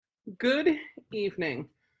Good evening.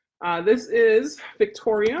 This is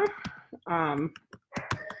Victoria Warhol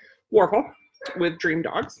with Dream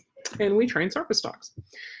Dogs, and we train service dogs.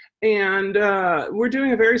 And we're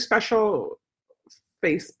doing a very special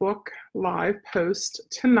Facebook Live post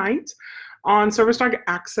tonight on service dog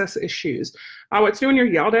access issues. What to do when you're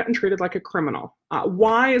yelled at and treated like a criminal.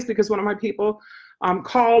 Why is because one of my people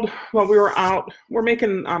called while we were out. We're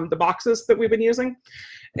making the boxes that we've been using.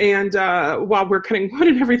 And while we're cutting wood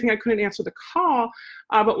and everything, I couldn't answer the call.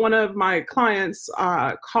 But one of my clients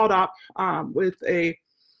called up with a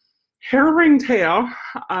harrowing tale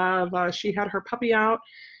of she had her puppy out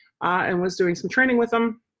and was doing some training with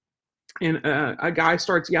them. And a guy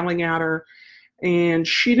starts yelling at her, and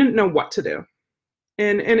she didn't know what to do.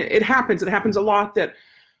 And it happens. It happens a lot that,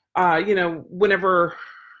 whenever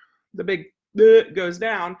the big goes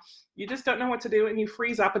down, you just don't know what to do, and you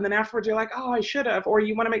freeze up, and then afterwards you're like, oh, I should have, or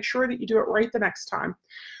you want to make sure that you do it right the next time.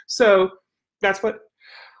 So that's what,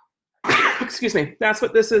 excuse me, that's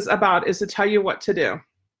what this is about, is to tell you what to do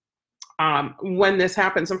when this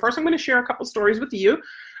happens. And first I'm going to share a couple stories with you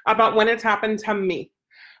about when it's happened to me,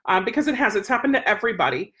 because it's happened to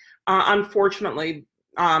everybody, unfortunately.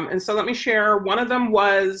 And so let me share. One of them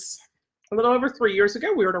was a little over 3 years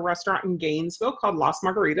ago. We were at a restaurant in Gainesville called Las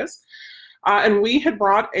Margaritas. And we had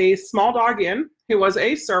brought a small dog in who was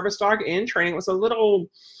a service dog in training. It was a little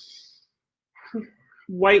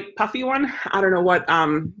white puffy one. I don't know what,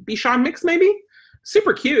 Bichon mix maybe?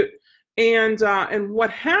 Super cute. And what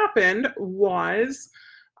happened was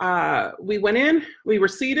we went in, we were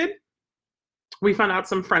seated. We found out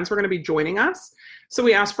some friends were going to be joining us. So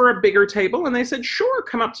we asked for a bigger table, and they said, sure,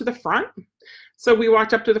 come up to the front. So we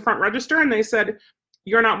walked up to the front register, and they said,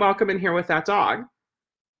 you're not welcome in here with that dog.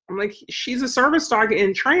 I'm like, she's a service dog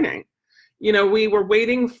in training. You know, we were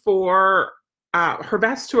waiting for her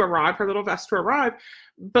vest to arrive, her little vest to arrive,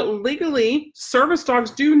 but legally, service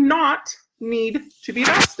dogs do not need to be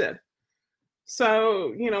vested.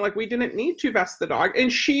 So, we didn't need to vest the dog,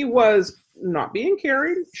 and she was not being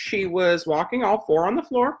carried. She was walking all four on the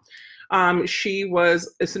floor. She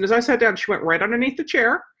was, as soon as I sat down, she went right underneath the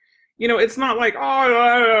chair. It's not like,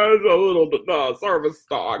 oh, a little service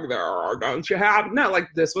dog there, don't you have? No, like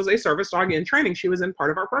this was a service dog in training. She was in part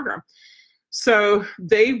of our program. So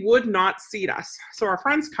they would not seat us. So our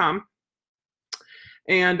friends come,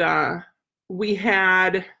 and we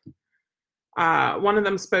had, one of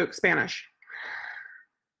them spoke Spanish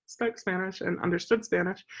and understood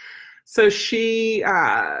Spanish. So she's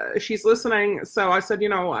listening. So I said,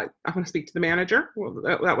 I want to speak to the manager. Well,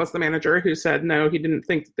 that was the manager who said, no, he didn't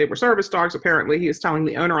think that they were service dogs. Apparently he was telling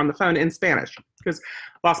the owner on the phone in Spanish, because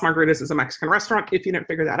Las Margaritas is a Mexican restaurant, if you didn't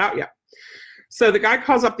figure that out yet. So the guy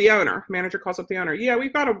calls up the owner, manager calls up the owner. Yeah,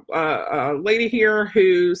 we've got a lady here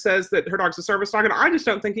who says that her dog's a service dog, and I just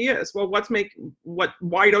don't think he is. Well,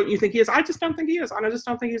 why don't you think he is? I just don't think he is. I just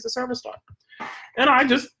don't think he's a service dog. And I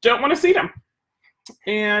just don't want to seat him.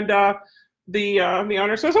 And the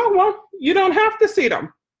owner says, oh, well, you don't have to seat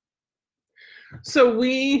him. So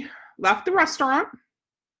we left the restaurant.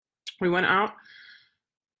 We went out,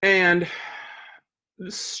 and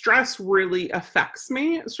stress really affects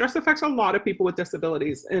me. Stress affects a lot of people with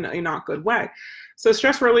disabilities in a not good way. So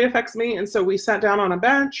stress really affects me. And so we sat down on a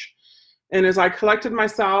bench, and as I collected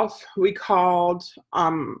myself, we called,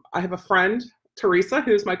 I have a friend, Teresa,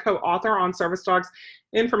 who's my co-author on Service Dogs,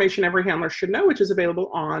 Information Every Handler Should Know, which is available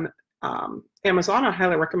on Amazon. I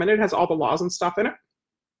highly recommend it. It has all the laws and stuff in it.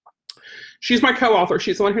 She's my co-author.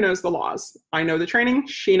 She's the one who knows the laws. I know the training.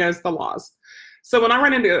 She knows the laws. So when I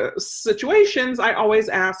run into situations, I always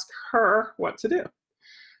ask her what to do.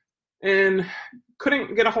 And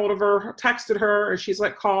couldn't get a hold of her, texted her, and she's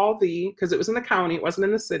like, because it was in the county, it wasn't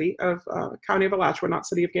in the city of, county of Alachua, not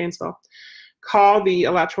city of Gainesville. Call the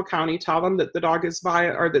Alachua County, tell them that the dog is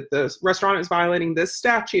that the restaurant is violating this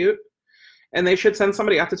statute, and they should send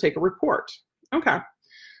somebody out to take a report. Okay.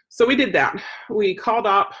 So we did that. We called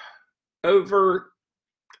up. Over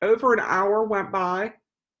an hour went by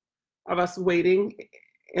of us waiting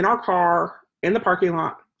in our car in the parking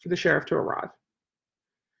lot for the sheriff to arrive.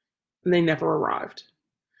 And they never arrived.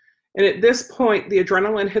 And at this point, the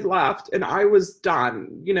adrenaline had left, and I was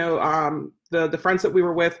done. The friends that we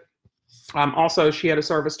were with, also, she had a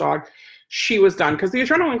service dog. She was done because the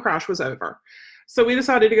adrenaline crash was over. So we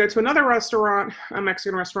decided to go to another restaurant, a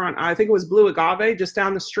Mexican restaurant. I think it was Blue Agave, just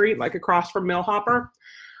down the street, like across from Millhopper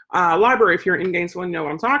Library. If you're in Gainesville, you know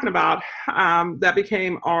what I'm talking about. That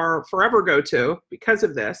became our forever go-to because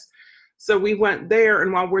of this. So we went there,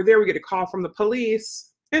 and while we're there, we get a call from the police.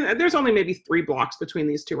 And there's only maybe 3 blocks between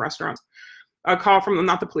these two restaurants. A call from,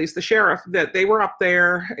 not the police, the sheriff, that they were up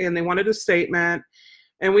there and they wanted a statement.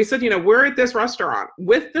 And we said, we're at this restaurant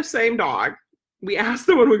with the same dog. We asked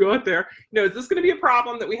them when we go out there, is this going to be a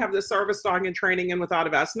problem that we have this service dog in training in without a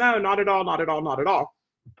vest? No, not at all, not at all, not at all.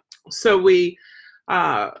 So we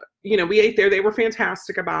ate there. They were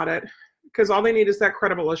fantastic about it, because all they need is that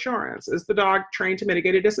credible assurance. Is the dog trained to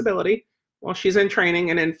mitigate a disability? Well, she's in training,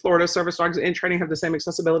 and in Florida, service dogs in training have the same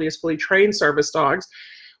accessibility as fully trained service dogs.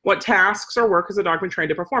 What tasks or work has the dog been trained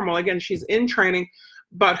to perform? Well, again, she's in training,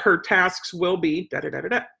 but her tasks will be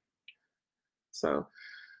da-da-da-da-da. So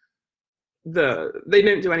they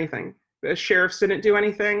didn't do anything. The sheriffs didn't do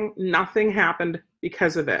anything. Nothing happened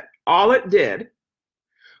because of it. All it did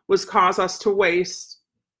was cause us to waste,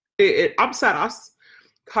 it upset us,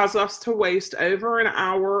 caused us to waste over an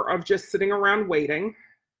hour of just sitting around waiting.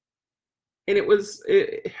 And it was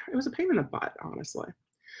a pain in the butt, honestly.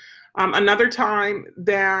 Another time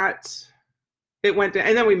that it went down,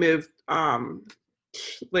 and then we moved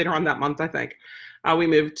later on that month, I think. We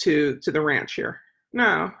moved to the ranch here.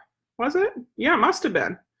 No, was it? Yeah, it must have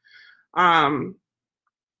been.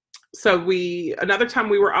 So another time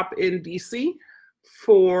we were up in DC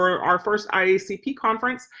for our first IACP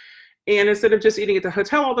conference. And instead of just eating at the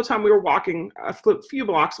hotel all the time, we were walking a few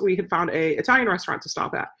blocks. We had found an Italian restaurant to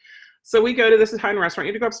stop at. So we go to this Italian restaurant.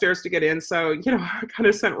 You had to go upstairs to get in. So, I kind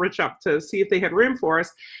of sent Rich up to see if they had room for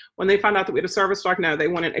us. When they found out that we had a service dog, no, they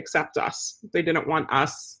wouldn't accept us. They didn't want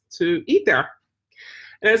us to eat there.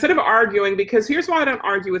 And instead of arguing, because here's why I don't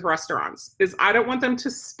argue with restaurants, is I don't want them to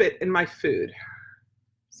spit in my food.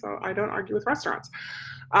 So I don't argue with restaurants.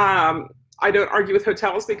 I don't argue with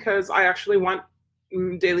hotels because I actually want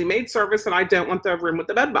daily maid service, and I don't want the room with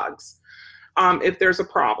the bed bugs if there's a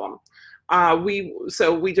problem. We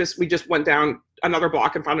just went down another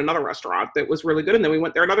block and found another restaurant that was really good, and then we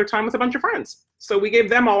went there another time with a bunch of friends. So we gave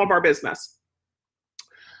them all of our business.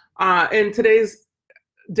 In today's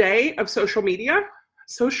day of social media,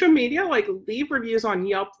 like leave reviews on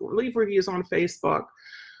Yelp, leave reviews on Facebook.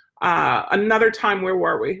 Another time, where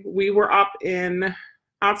were we? We were up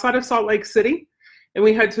outside of Salt Lake City, and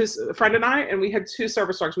we had a friend and I, and we had two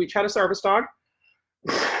service dogs. We each had a service dog,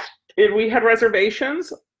 and we had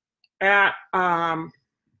reservations at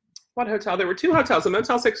what hotel? There were two hotels, a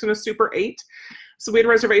Motel 6 and a Super 8. So we had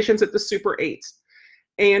reservations at the Super 8,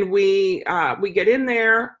 and we get in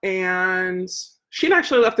there, and she'd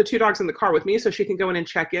actually left the two dogs in the car with me so she can go in and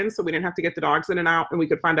check in, so we didn't have to get the dogs in and out, and we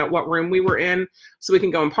could find out what room we were in so we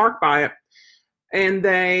can go and park by it. And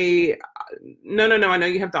they, no, I know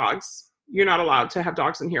you have dogs. You're not allowed to have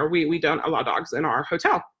dogs in here. We don't allow dogs in our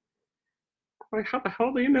hotel. Like, how the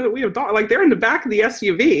hell do you know that we have dogs? Like, they're in the back of the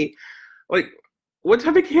SUV. Like, what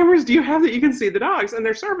type of cameras do you have that you can see the dogs? And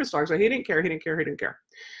they're service dogs. Like, he didn't care.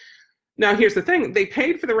 Now, here's the thing. They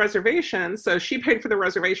paid for the reservations. So she paid for the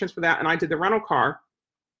reservations for that, and I did the rental car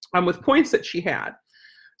with points that she had.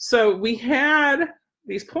 So we had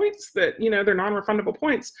these points that, they're non-refundable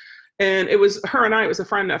points. And it was her and I, it was a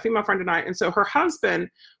female friend and I. And so her husband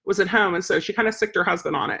was at home. And so she kind of sicked her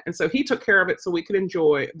husband on it. And so he took care of it so we could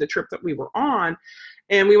enjoy the trip that we were on.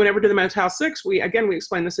 And we went over to the Motel 6. We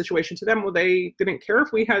explained the situation to them. Well, they didn't care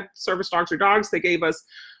if we had service dogs or dogs. They gave us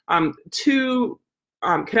two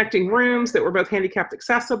connecting rooms that were both handicapped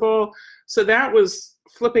accessible. So that was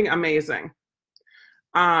flipping amazing.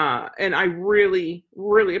 And I really,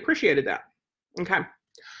 really appreciated that. Okay.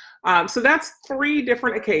 So that's 3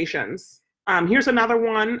 different occasions. Here's another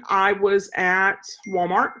one. I was at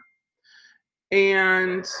Walmart,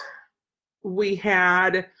 and we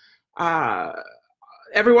had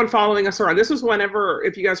everyone following us around. This was whenever,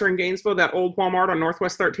 if you guys are in Gainesville, that old Walmart on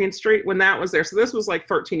Northwest 13th Street, when that was there. So this was like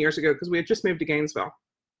 13 years ago, because we had just moved to Gainesville.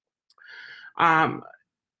 And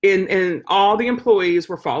all the employees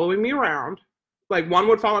were following me around. Like, one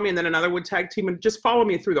would follow me, and then another would tag team and just follow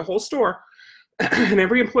me through the whole store. And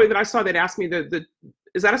every employee that I saw, they'd ask me,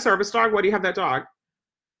 is that a service dog? Why do you have that dog?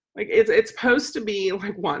 Like, it's supposed to be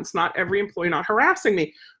like once, not every employee not harassing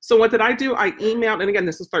me. So what did I do? I emailed, and again,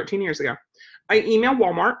 this was 13 years ago. I emailed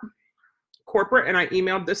Walmart corporate, and I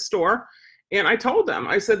emailed this store, and I told them,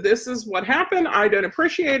 I said, this is what happened. I don't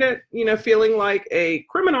appreciate it, feeling like a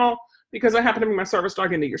criminal because I happen to bring my service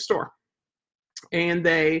dog into your store. And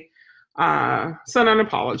they sent an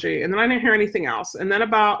apology, and then I didn't hear anything else. And then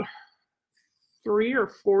about 3 or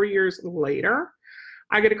 4 years later,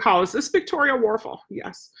 I get a call. Is this Victoria Warfel?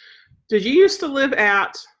 Yes. Did you used to live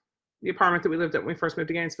at the apartment that we lived at when we first moved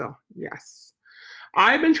to Gainesville? Yes.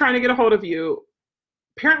 I've been trying to get a hold of you.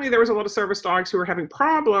 Apparently there was a lot of service dogs who were having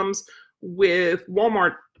problems with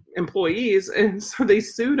Walmart employees, and so they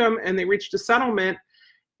sued them, and they reached a settlement,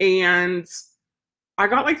 and I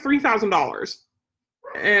got like $3,000.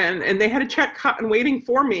 and they had a check cut and waiting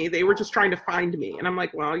for me. They were just trying to find me. And I'm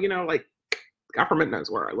like, well, you know, like, government knows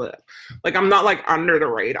where I live. Like, I'm not like under the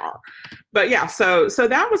radar. But yeah, so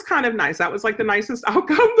that was kind of nice. That was like the nicest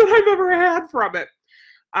outcome that I've ever had from it.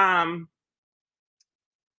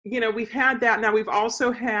 You know, we've had that. Now we've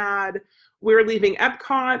also had, we're leaving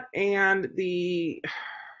Epcot, and the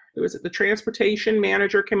transportation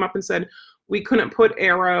manager came up and said we couldn't put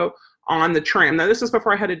Aero on the tram. Now, this is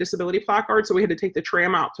before I had a disability placard, so we had to take the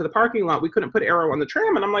tram out to the parking lot. We couldn't put Aero on the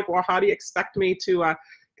tram. And I'm like, well, how do you expect me to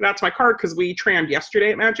get out to my car? Because we trammed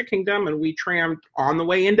yesterday at Magic Kingdom, and we trammed on the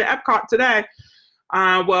way into Epcot today.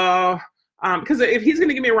 Because if he's going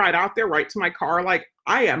to give me a ride out there right to my car, like,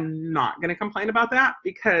 I am not going to complain about that,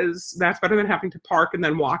 because that's better than having to park and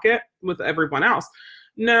then walk it with everyone else.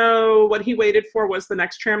 No, what he waited for was the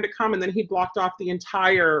next tram to come, and then he blocked off the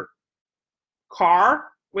entire car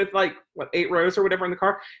with, like, what, 8 rows or whatever in the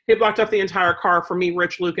car. He blocked off the entire car for me,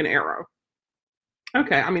 Rich, Luke, and Aero.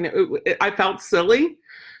 Okay, I mean, I felt silly,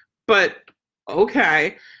 but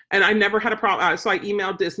okay. And I never had a problem. So I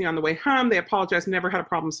emailed Disney on the way home. They apologized. Never had a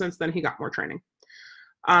problem since then. He got more training.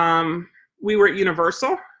 We were at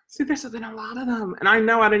Universal. See, there's been a lot of them. And I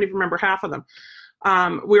know I didn't even remember half of them.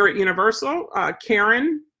 We were at Universal.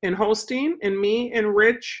 Karen and Holstein and me and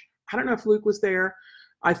Rich. I don't know if Luke was there.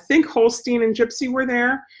 I think Holstein and Gypsy were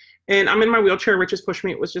there. And I'm in my wheelchair. Rich has pushed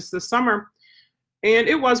me. It was just this summer. And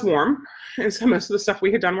it was warm. And so most of the stuff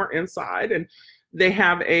we had done were inside. And they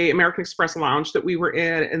have a American Express lounge that we were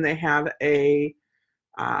in, and they have a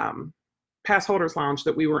pass holders lounge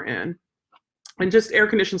that we were in, and just air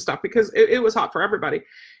conditioned stuff, because it was hot for everybody.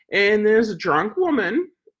 And there's a drunk woman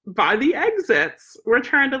by the exits. We're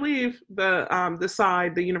trying to leave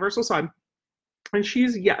the Universal side, and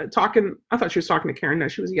she's talking. I thought she was talking to Karen. No,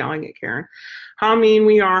 she was yelling at Karen, how mean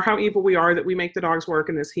we are, how evil we are that we make the dogs work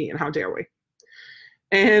in this heat, and how dare we.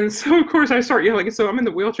 And so, of course, I start yelling. So I'm in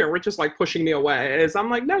the wheelchair. We're just like pushing me away. As I'm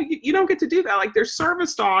like, no, you don't get to do that. Like, they're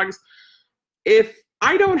service dogs. If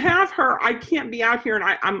I don't have her, I can't be out here, and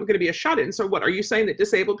I'm going to be a shut-in. So what, are you saying that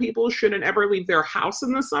disabled people shouldn't ever leave their house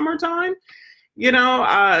in the summertime? You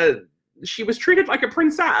know, she was treated like a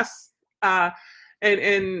princess.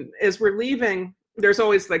 And as we're leaving, there's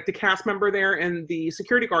always like the cast member there and the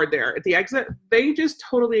security guard there at the exit. They just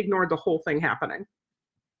totally ignored the whole thing happening.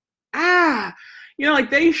 You know,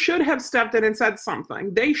 like, they should have stepped in and said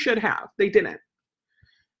something. They should have. They didn't.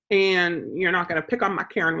 And you're not going to pick on my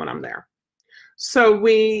Karen when I'm there. So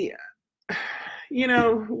we, you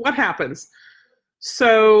know, what happens?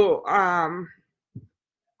 So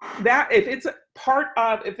that if it's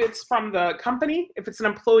if it's from the company, if it's an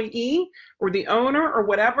employee or the owner or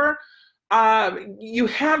whatever, you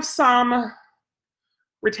have some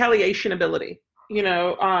retaliation ability, you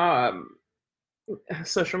know,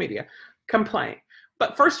 social media, complaint.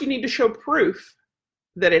 But first you need to show proof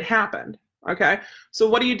that it happened. Okay. So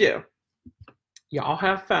what do? Y'all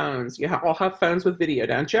have phones. You all have phones with video,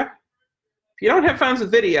 don't you? If you don't have phones with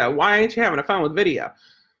video, why ain't you having a phone with video?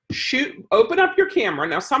 Open up your camera.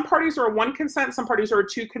 Now, some parties are a 1 consent, some parties are a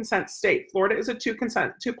 2 consent state. Florida is a 2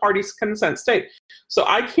 parties consent state. So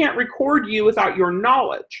I can't record you without your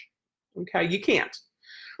knowledge. Okay, you can't.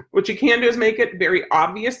 What you can do is make it very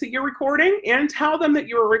obvious that you're recording and tell them that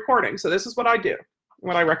you're recording. So this is what I do,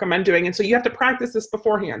 what I recommend doing. And so you have to practice this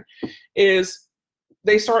beforehand, is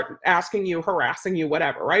they start asking you, harassing you,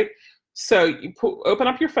 whatever, right? So you open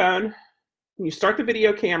up your phone, you start the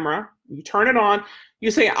video camera, you turn it on, you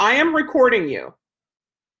say, I am recording you.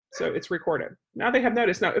 So it's recorded. Now they have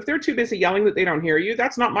noticed. Now, if they're too busy yelling that they don't hear you,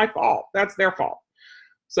 that's not my fault. That's their fault.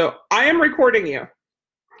 So I am recording you.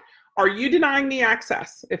 Are you denying me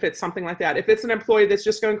access? If it's something like that. If it's an employee that's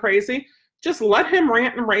just going crazy, just let him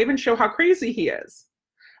rant and rave and show how crazy he is.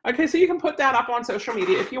 Okay, so you can put that up on social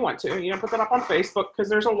media if you want to. You know, put that up on Facebook, because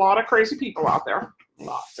there's a lot of crazy people out there.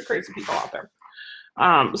 Lots of crazy people out there.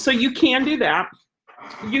 So you can do that.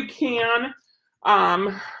 You can,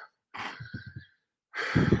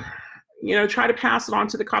 you know, try to pass it on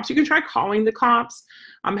to the cops. You can try calling the cops,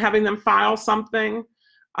 having them file something.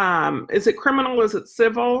 Is it criminal? Is it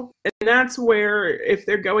civil? And that's where, if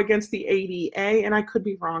they go against the ADA, and I could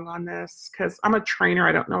be wrong on this because I'm a trainer,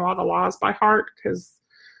 I don't know all the laws by heart, because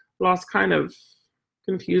laws kind of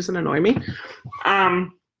confuse and annoy me,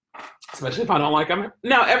 especially if I don't like them.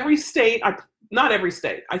 Now, every state, not every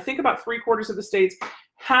state, I think about 3/4 of the states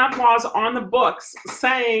have laws on the books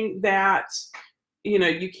saying that, you know,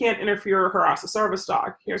 you can't interfere or harass a service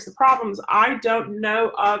dog. Here's the problems. I don't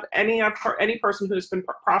know of any person who's been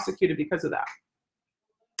prosecuted because of that,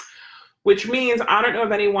 which means I don't know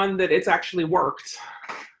of anyone that it's actually worked,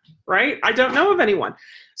 right? I don't know of anyone.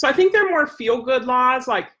 So I think they're more feel-good laws,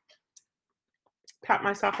 like pat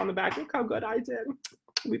myself on the back, look how good I did.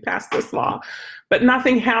 We passed this law, but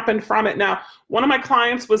nothing happened from it. Now, one of my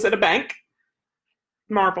clients was at a bank,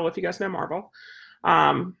 Marvel, if you guys know Marvel.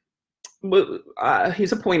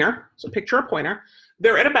 He's a pointer, so picture a pointer.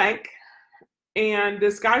 They're at a bank, and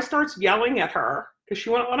this guy starts yelling at her because she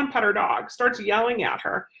won't let him pet her dog, starts yelling at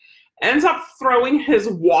her, ends up throwing his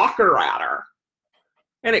walker at her,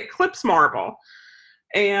 and it clips Marvel.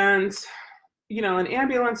 And you know, an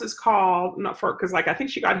ambulance is called, not for, because like I think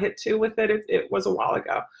she got hit too with it. It was a while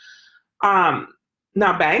ago.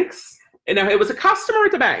 Now banks, you know, it was a customer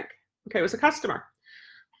at the bank. Okay, it was a customer.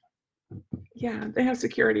 Yeah, they have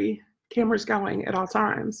security cameras going at all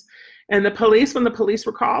times. And the police, when the police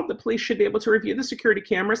were called, the police should be able to review the security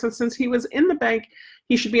cameras. And since he was in the bank,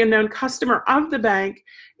 he should be a known customer of the bank,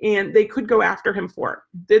 and they could go after him for it.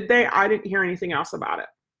 Did they? I didn't hear anything else about it.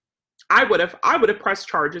 I would have pressed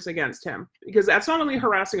charges against him, because that's not only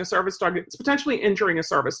harassing a service dog, it's potentially injuring a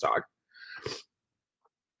service dog.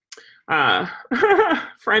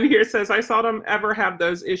 Friend here says, I seldom ever have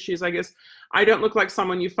those issues. I guess I don't look like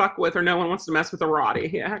someone you fuck with, or no one wants to mess with a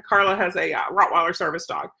Rottie. Yeah, Carla has a Rottweiler service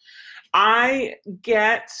dog. I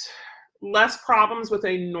get less problems with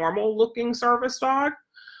a normal looking service dog.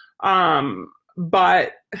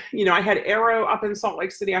 But, you know, I had Arrow up in Salt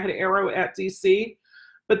Lake City. I had Arrow at DC.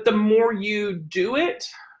 But the more you do it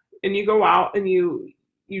and you go out and you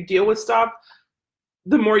deal with stuff,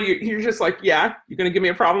 the more you're just like, yeah, you're going to give me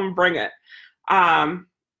a problem, bring it.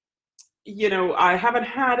 You know, I haven't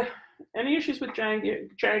had any issues with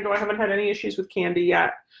Django. I haven't had any issues with Candy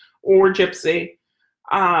yet, or Gypsy.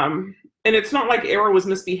 And it's not like Arrow was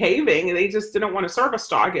misbehaving. They just didn't want a service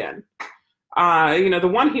dog in. You know, the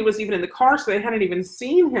one, he was even in the car, so they hadn't even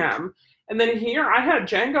seen him. And then here I had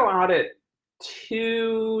Django out at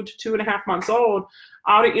 2 to 2.5 months old,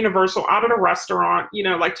 out at Universal, out at a restaurant, you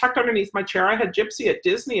know, like tucked underneath my chair. I had Gypsy at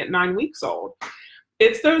Disney at 9 weeks old.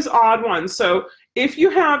 It's those odd ones. So if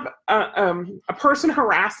you have a person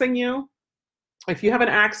harassing you, if you have an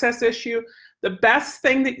access issue, the best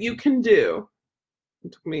thing that you can do,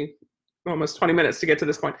 it took me almost 20 minutes to get to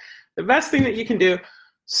this point. The best thing that you can do,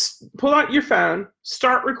 pull out your phone,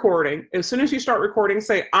 start recording. As soon as you start recording,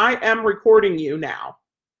 say, I am recording you now.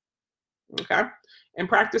 Okay, and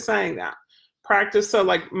practice saying that. Practice, so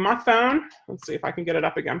like my phone, let's see if I can get it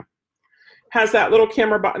up again, has that little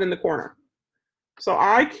camera button in the corner. So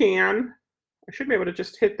I should be able to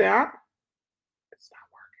just hit that. It's not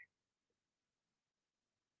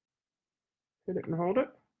working. Hit it and hold it.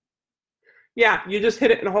 Yeah, you just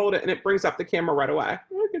hit it and hold it, and it brings up the camera right away.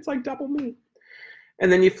 Look, it's like double me. And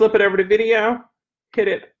then you flip it over to video, hit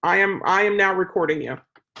it. I am now recording you.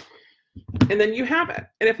 And then you have it.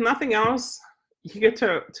 And if nothing else, you get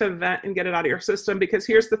to vent and get it out of your system, because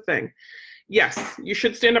here's the thing. Yes, you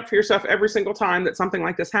should stand up for yourself every single time that something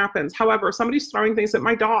like this happens. However, if somebody's throwing things at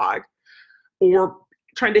my dog or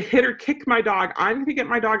trying to hit or kick my dog, I'm going to get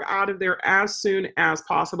my dog out of there as soon as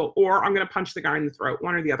possible, or I'm going to punch the guy in the throat,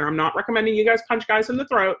 one or the other. I'm not recommending you guys punch guys in the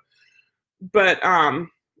throat, but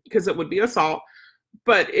because it would be assault,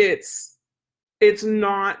 but it's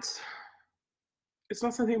not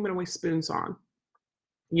something I'm going to waste spoons on,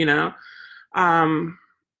 you know?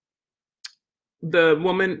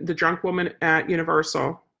 The drunk woman at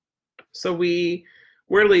Universal. So we're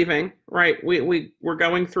leaving, right? We're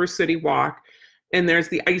going through City Walk, and there's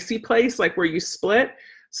the icy place, like where you split.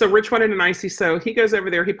 So Rich wanted an icy, so he goes over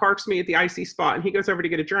there, he parks me at the icy spot, and he goes over to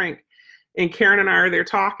get a drink. And Karen and I are there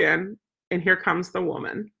talking, and here comes the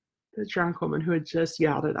woman, the drunk woman who had just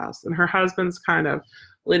yelled at us, and her husband's kind of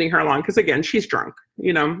leading her along, because again, she's drunk,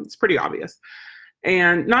 you know, it's pretty obvious.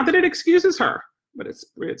 And not that it excuses her, but it's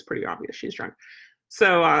pretty obvious she's drunk.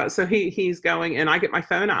 So he's going, and I get my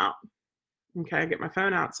phone out. Okay, I get my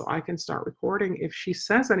phone out so I can start recording if she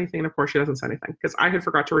says anything. And of course she doesn't say anything, because I had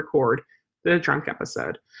forgot to record the drunk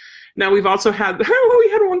episode. Now we've also had, we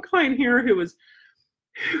had one client here who was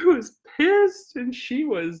pissed, and she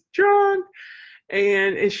was drunk,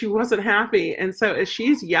 and she wasn't happy. And so as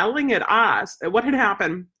she's yelling at us, what had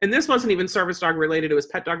happened, and this wasn't even service dog related, it was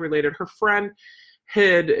pet dog related. Her friend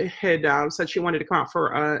had said she wanted to come out for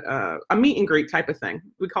a meet and greet type of thing.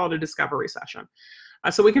 We call it a discovery session.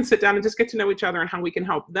 So we can sit down and just get to know each other and how we can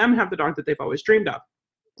help them have the dog that they've always dreamed of.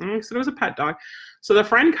 So it was a pet dog. So the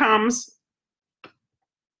friend comes,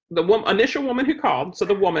 the initial woman who called, so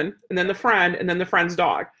the woman, and then the friend, and then the friend's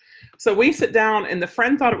dog. So we sit down, and the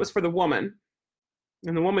friend thought it was for the woman,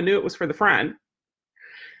 and the woman knew it was for the friend.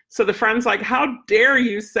 So the friend's like, how dare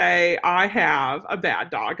you say I have a bad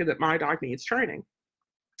dog and that my dog needs training?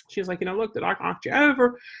 She's like, you know, look, the dog knocked you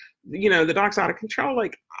over. the dog's out of control.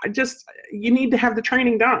 Like, you need to have the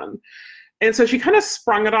training done. And so she kind of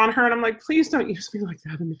sprung it on her, and I'm like, please don't use me like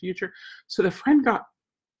that in the future. So the friend got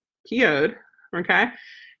PO'd, okay,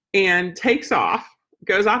 and takes off,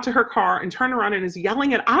 goes out to her car and turned around and is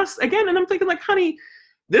yelling at us again. And I'm thinking, like, honey,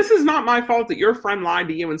 this is not my fault that your friend lied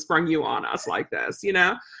to you and sprung you on us like this,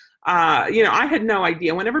 I had no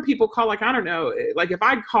idea. Whenever people call, like, I don't know, like if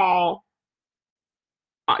I'd call,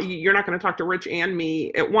 you're not going to talk to Rich and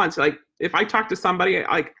me at once. Like if I talk to somebody,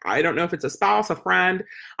 like, I don't know if it's a spouse, a friend.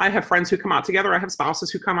 I have friends who come out together. I have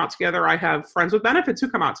spouses who come out together. I have friends with benefits who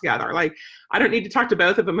come out together. Like, I don't need to talk to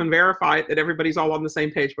both of them and verify that everybody's all on the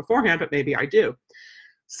same page beforehand, but maybe I do.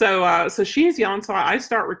 So she's yelling. So I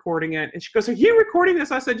start recording it, and she goes, "Are you recording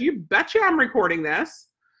this?" I said, "You betcha I'm recording this."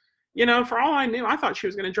 For all I knew, I thought she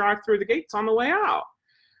was going to drive through the gates on the way out.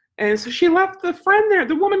 And so she left the friend there.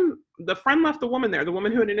 The friend left the woman there. The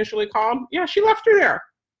woman who had initially called, yeah, she left her there.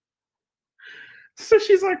 So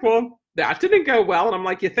she's like, well, that didn't go well. And I'm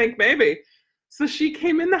like, you think maybe? So she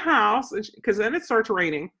came in the house, because then it starts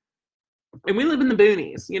raining. And we live in the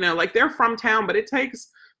boonies, like they're from town, but it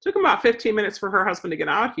took them about 15 minutes for her husband to get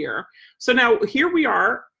out here. So now here we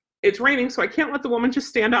are. It's raining, so I can't let the woman just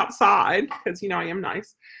stand outside because, I am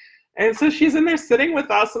nice. And so she's in there sitting with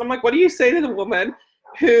us. And I'm like, what do you say to the woman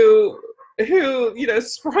who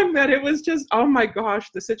sprung that? It was just, oh my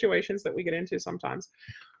gosh, the situations that we get into sometimes.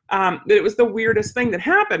 It was the weirdest thing that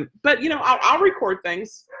happened. But, I'll record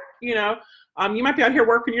things, you might be out here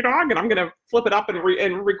working your dog, and I'm going to flip it up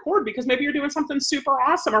and record because maybe you're doing something super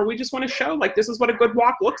awesome, or we just want to show, like, this is what a good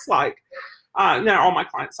walk looks like. Now, all my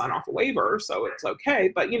clients sign off a waiver, so it's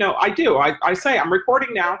okay. But, I do. I say I'm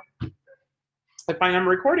recording now. I find I'm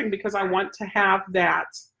recording because I want to have that,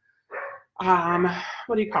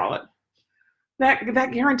 what do you call it?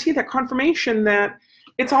 That guarantee, that confirmation that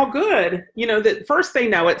it's all good. That first they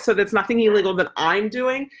know it, so that's nothing illegal that I'm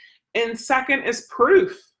doing. And second is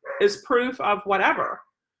proof of whatever,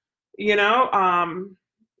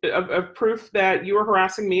 of proof that you were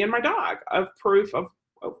harassing me and my dog, of proof of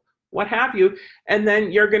what have you. And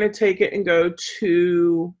then you're going to take it and go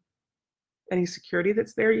to any security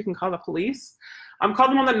that's there. You can call the police. Call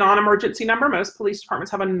them on the non-emergency number. Most police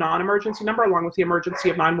departments have a non-emergency number along with the emergency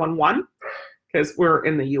of 911 because we're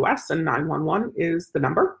in the US and 911 is the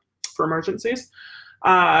number for emergencies.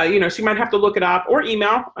 So you might have to look it up or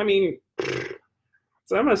email. I mean,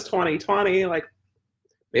 it's almost 2020. Like,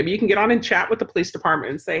 maybe you can get on and chat with the police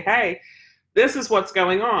department and say, hey, this is what's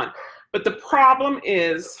going on. But the problem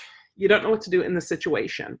is you don't know what to do in the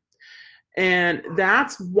situation. And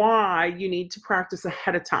that's why you need to practice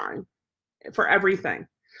ahead of time for everything.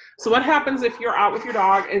 So what happens if you're out with your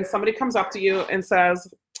dog and somebody comes up to you and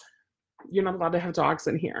says, you're not allowed to have dogs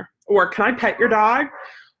in here, or can I pet your dog,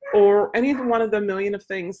 or any one of the million of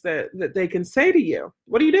things that they can say to you?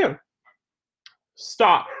 What do?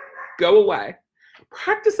 Stop, go away,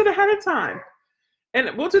 practice it ahead of time.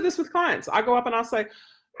 And we'll do this with clients. I'll go up and I'll say,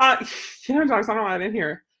 dog's not allowed in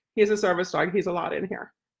here. He's a service dog. He's allowed in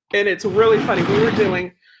here. And it's really funny. We were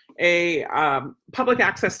doing a public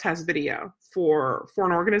access test video for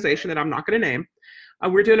an organization that I'm not going to name.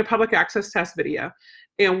 We're doing a public access test video.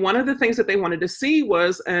 And one of the things that they wanted to see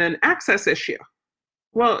was an access issue.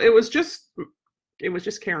 Well, it was just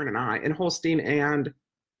Karen and I and Holstein and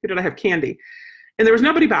who did I have? Candy. And there was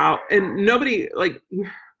nobody about, and nobody, like,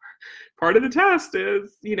 part of the test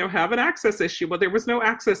is, have an access issue. Well, there was no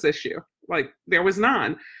access issue. Like, there was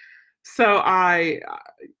none. So I,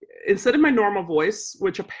 instead of my normal voice,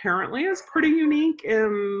 which apparently is pretty unique,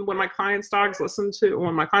 and when my clients' dogs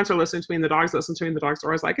when my clients are listening to me and the dogs listen to me, and the dogs are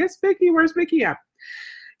always like, it's Vicky, where's Vicky at?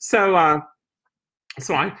 So I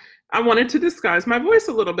wanted to disguise my voice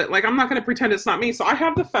a little bit. Like, I'm not going to pretend it's not me. So I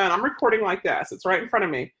have the phone. I'm recording like this. It's right in front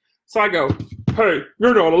of me. So I go, hey,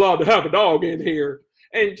 you're not allowed to have a dog in here.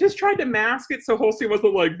 And just tried to mask it so Holstein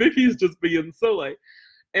wasn't like, Vicky's just being silly.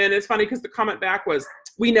 And it's funny because the comment back was,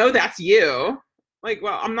 we know that's you. Like,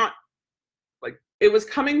 well, I'm not, like, it was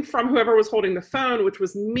coming from whoever was holding the phone, which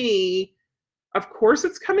was me. Of course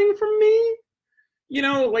it's coming from me.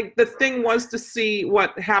 Like, the thing was to see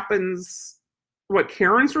what happens, what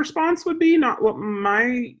Karen's response would be, not what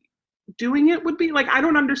my doing it would be. Like, I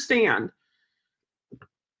don't understand.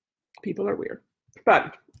 People are weird.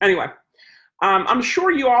 But anyway, I'm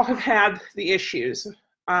sure you all have had the issues,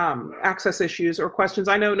 access issues or questions.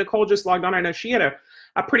 I know Nicole just logged on. I know she had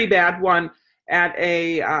a pretty bad one at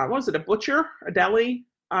a butcher, a deli,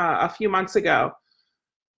 a few months ago.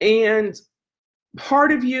 And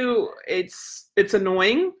part of you, it's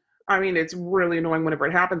annoying. I mean, it's really annoying whenever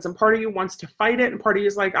it happens. And part of you wants to fight it. And part of you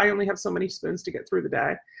is like, I only have so many spoons to get through the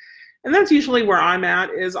day. And that's usually where I'm at,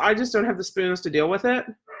 is I just don't have the spoons to deal with it.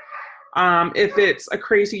 If it's a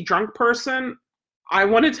crazy drunk person, I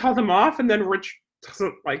want to tell them off, and then Rich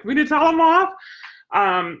doesn't like me to tell them off.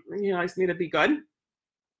 I just need to be good.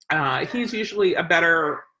 He's usually a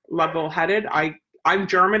better level-headed. I'm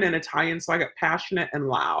German and Italian, so I get passionate and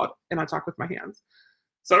loud, and I talk with my hands.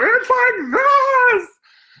 So it's like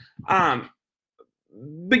this.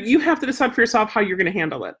 But you have to decide for yourself how you're going to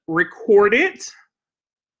handle it. Record it.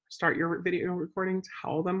 Start your video recording.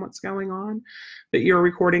 Tell them what's going on, that you're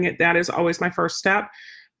recording it. That is always my first step.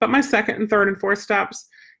 But my second and third and fourth steps,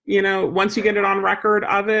 once you get it on record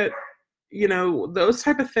of it, those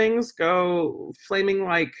type of things go flaming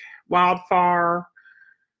like wildfire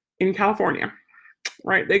in California,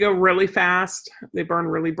 right? They go really fast. They burn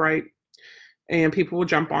really bright, and people will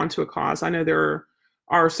jump onto a cause. I know there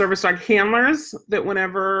are service dog handlers that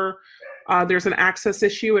whenever there's an access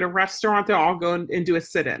issue at a restaurant, they'll all go and do a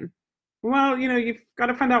sit-in. Well, you've got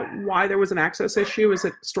to find out why there was an access issue. Was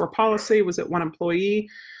it store policy? Was it one employee?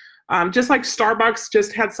 Just like Starbucks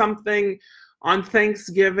just had something on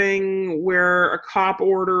Thanksgiving where a cop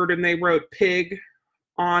ordered and they wrote pig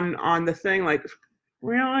on the thing. Like,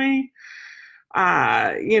 really?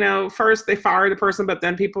 First they fire the person, but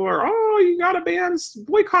then people are, you got to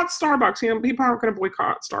boycott Starbucks. People aren't going to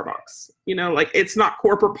boycott Starbucks. It's not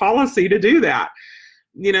corporate policy to do that.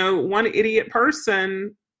 One idiot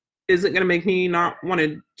person isn't going to make me not want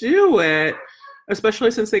to do it,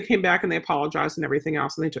 especially since they came back and they apologized and everything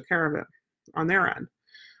else, and they took care of it on their end.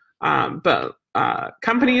 But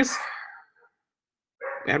companies,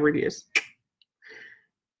 bad reviews.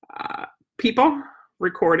 People,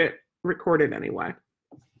 record it anyway.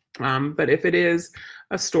 But if it is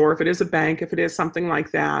a store, if it is a bank, if it is something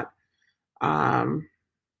like that,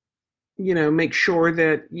 make sure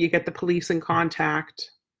that you get the police in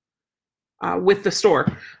contact with the store.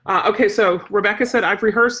 Okay, so Rebecca said, I've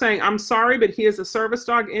rehearsed saying, I'm sorry, but he is a service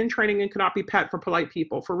dog in training and cannot be pet for polite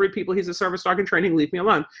people. For rude people, he's a service dog in training, leave me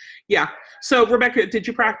alone. Yeah, so Rebecca, did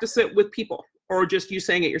you practice it with people or just you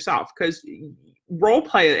saying it yourself? Because role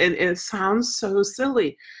play it, and it sounds so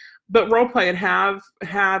silly, but role play it. Have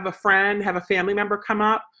a friend, have a family member come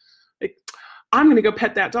up, like, I'm going to go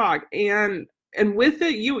pet that dog. And with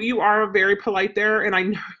it, you are very polite there. And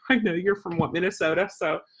I know you're from Minnesota.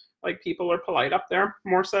 So like people are polite up there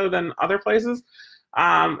more so than other places.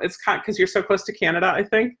 It's kind of because you're so close to Canada, I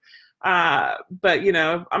think. But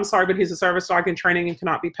I'm sorry, but he's a service dog in training and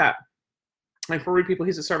cannot be pet. And for rude people,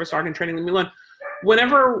 he's a service dog in training, leave me alone.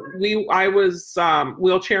 Whenever I was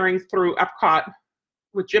wheelchairing through Epcot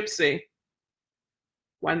with Gypsy,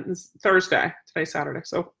 Thursday, today's Saturday,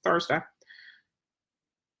 so Thursday,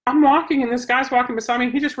 I'm walking and this guy's walking beside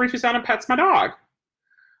me. He just reaches out and pets my dog.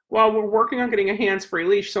 Well, we're working on getting a hands-free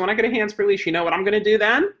leash. So when I get a hands-free leash, you know what I'm going to do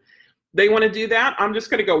then? They want to do that. I'm just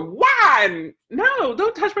going to go, why? No,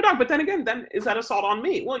 don't touch my dog. But then again, is that assault on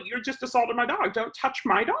me? Well, you're just assaulting my dog. Don't touch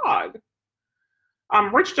my dog.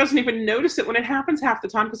 Rich doesn't even notice it when it happens half the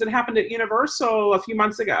time because it happened at Universal a few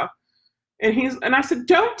months ago. And I said,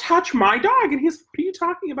 don't touch my dog. And he's, what are you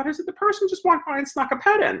talking about? I said, the person just walked by and snuck a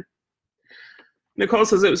pet in. Nicole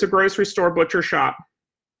says it was a grocery store butcher shop.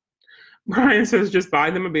 Brian says just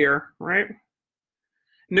buy them a beer, right?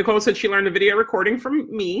 Nicole said she learned the video recording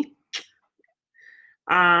from me.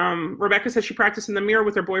 Rebecca says she practiced in the mirror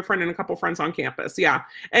with her boyfriend and a couple friends on campus. Yeah.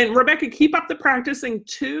 And Rebecca, keep up the practicing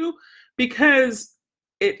too, because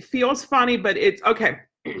it feels funny, but it's okay.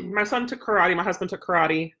 My son took karate. My husband took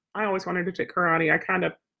karate. I always wanted to take karate. I kind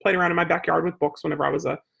of played around in my backyard with books whenever I was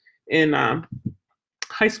in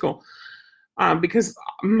high school. Because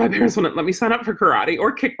my parents wouldn't let me sign up for karate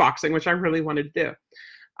or kickboxing, which I really wanted to do.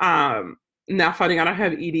 Now finding out I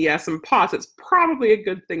have EDS and POTS, it's probably a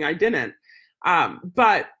good thing I didn't.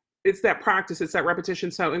 But it's that practice, it's that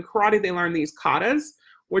repetition. So in karate, they learn these katas,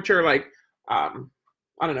 which are like,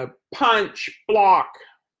 punch, block,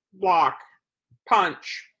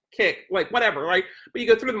 punch, kick, like whatever, right? But you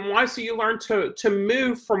go through them. Why? So you learn to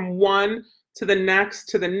move from one to the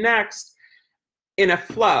next in a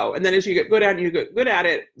flow. And then as you get good at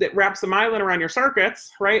it, that wraps the myelin around your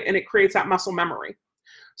circuits, right? And it creates that muscle memory.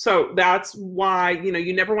 So that's why,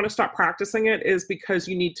 you never want to stop practicing it, is because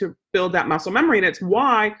you need to build that muscle memory. And it's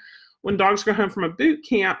why when dogs go home from a boot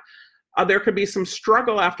camp, there could be some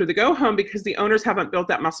struggle after they go home because the owners haven't built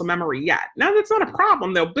that muscle memory yet. Now, that's not a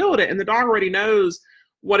problem. They'll build it, and the dog already knows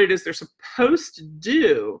what it is they're supposed to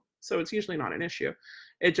do. So it's usually not an issue.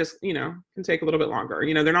 It just, can take a little bit longer.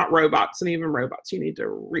 They're not robots, and even robots, you need to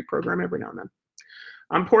reprogram every now and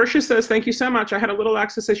then. Portia says, thank you so much. I had a little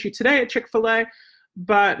access issue today at Chick-fil-A,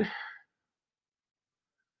 but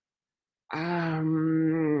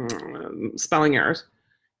spelling errors.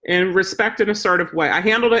 In respect and assertive way. I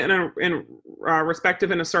handled it in a respective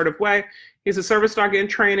and assertive way. He's a service dog in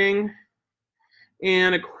training,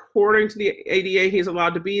 and according to the ADA, he's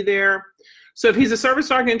allowed to be there. So if he's a service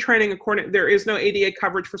dog in training, there is no ADA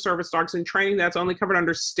coverage for service dogs in training. That's only covered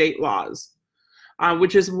under state laws,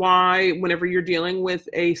 which is why whenever you're dealing with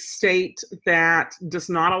a state that does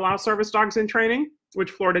not allow service dogs in training, which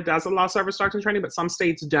Florida does allow service dogs in training, but some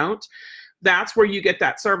states don't, that's where you get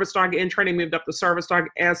that service dog in training moved up to service dog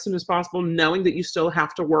as soon as possible, knowing that you still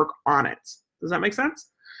have to work on it. Does that make sense?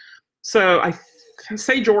 So I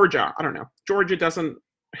say Georgia. I don't know. Georgia doesn't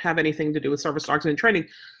have anything to do with service dogs in training.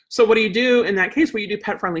 So what do you do in that case? Well, you do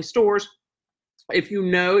pet-friendly stores. If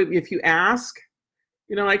you ask,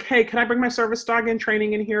 like, hey, can I bring my service dog in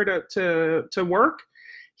training in here to work?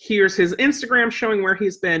 Here's his Instagram showing where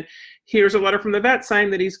he's been. Here's a letter from the vet saying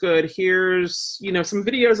that he's good. Here's, some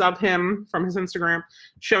videos of him from his Instagram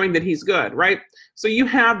showing that he's good, right? So you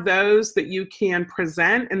have those that you can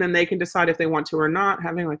present, and then they can decide if they want to or not.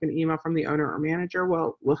 Having like an email from the owner or manager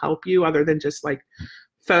will help you, other than just like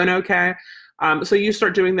phone okay. So you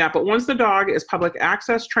start doing that. But once the dog is public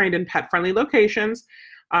access trained in pet-friendly locations,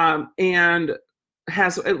 and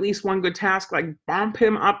has at least one good task, like bump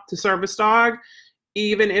him up to service dog,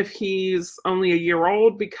 even if he's only a year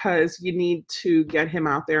old, because you need to get him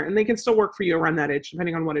out there, and they can still work for you around that age,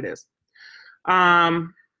 depending on what it is.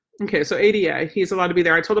 Okay, so ADA, he's allowed to be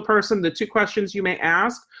there. I told the person the 2 questions you may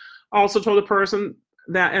ask. I also told the person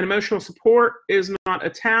that an emotional support is not a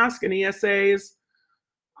task, and ESAs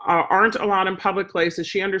aren't allowed in public places.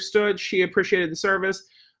 She understood. She appreciated the service.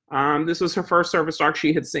 This was her first service dog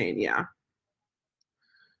she had seen. Yeah.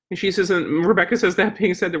 And she says, and Rebecca says, that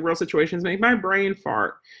being said, the real situations make my brain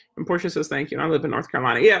fart. And Portia says, thank you. And I live in North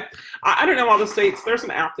Carolina. Yeah. I don't know all the states. There's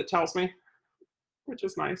an app that tells me, which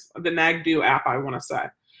is nice. The NAGDO app, I want to say.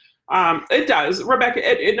 It does. Rebecca,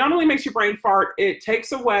 it not only makes your brain fart, it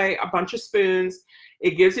takes away a bunch of spoons.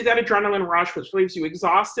 It gives you that adrenaline rush, which leaves you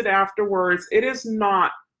exhausted afterwards. It is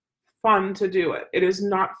not fun to do it. It is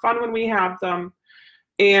not fun when we have them.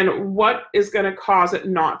 And what is going to cause it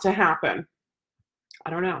not to happen? I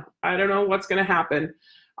don't know. I don't know what's going to happen,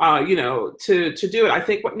 to do it. I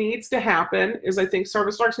think what needs to happen is I think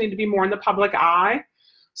service dogs need to be more in the public eye.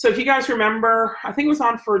 So if you guys remember, I think it was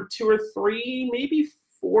on for 2 or 3, maybe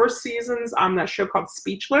 4 seasons on that show called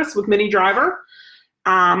Speechless with Minnie Driver,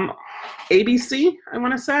 ABC, I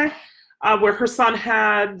want to say, where her son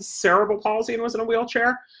had cerebral palsy and was in a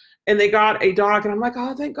wheelchair. And they got a dog, and I'm like,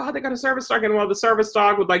 oh, thank God they got a service dog. And well, the service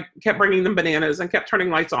dog would kept bringing them bananas and kept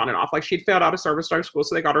turning lights on and off. Like she'd failed out of service dog school,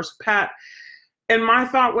 so they got her a pet. And my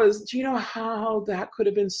thought was, do you know how that could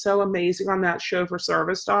have been so amazing on that show for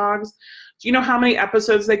service dogs? Do you know how many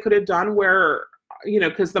episodes they could have done where,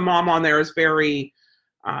 because the mom on there is very,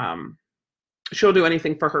 she'll do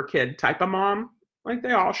anything for her kid type of mom, like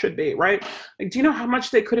they all should be, right? Like, do you know how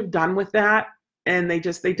much they could have done with that? And they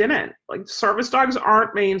didn't. Like, service dogs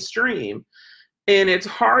aren't mainstream, and it's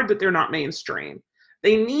hard that they're not mainstream.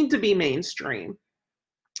 They need to be mainstream,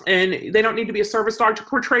 and they don't need to be a service dog to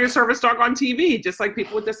portray a service dog on TV, just like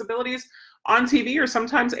people with disabilities on TV are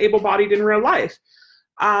sometimes able-bodied in real life.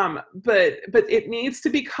 But it needs to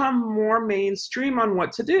become more mainstream on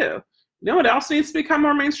what to do. You know what else needs to become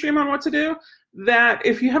more mainstream on what to do? That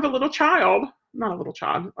if you have a little child, not a little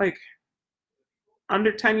child, like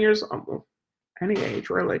under 10 years, any age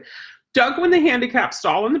really, don't go in the handicap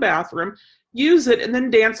stall in the bathroom, use it, and then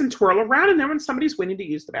dance and twirl around in there when somebody's waiting to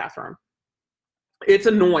use the bathroom. It's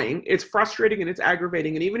annoying, it's frustrating, and it's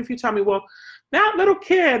aggravating. And even if you tell me, well, that little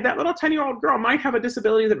kid, that little 10-year-old girl might have a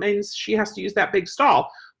disability that means she has to use that big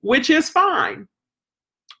stall, which is fine.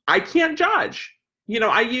 I can't judge.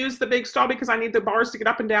 I use the big stall because I need the bars to get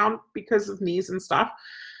up and down because of knees and stuff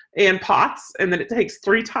and POTS, and then it takes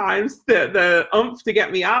 3 times the oomph to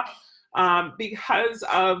get me up. Because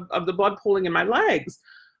of the blood pooling in my legs.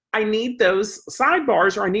 I need those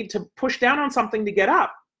sidebars, or I need to push down on something to get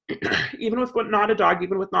up, even with not a dog,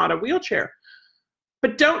 even with not a wheelchair.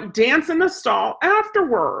 But don't dance in the stall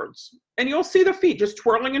afterwards. And you'll see the feet just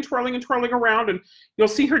twirling and twirling and twirling around, and you'll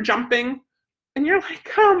see her jumping. And you're like,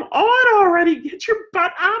 come on already, get your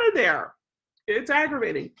butt out of there. It's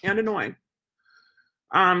aggravating and annoying.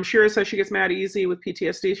 Shira says she gets mad easy with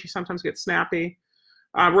PTSD. She sometimes gets snappy.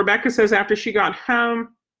 Rebecca says after she got home,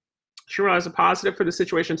 she realized a positive for the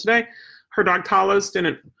situation today. Her dog Talos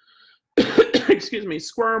didn't,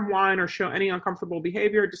 squirm, whine, or show any uncomfortable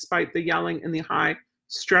behavior despite the yelling and the high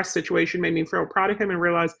stress situation. Made me feel proud of him and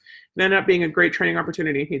realize it ended up being a great training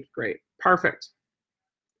opportunity. He's great. Perfect.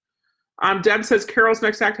 Deb says Carol's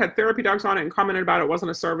next act had therapy dogs on it and commented about it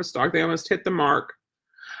wasn't a service dog. They almost hit the mark.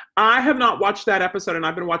 I have not watched that episode, and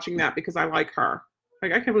I've been watching that because I like her.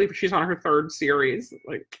 Like, I can't believe she's on her 3rd series.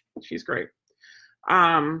 Like, she's great.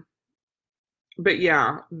 But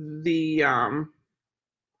yeah, they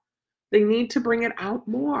need to bring it out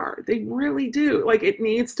more. They really do. Like, it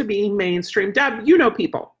needs to be mainstream. Deb, you know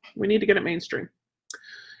people. We need to get it mainstream.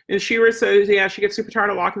 And Shira says, yeah, she gets super tired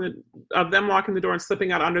of them locking the door and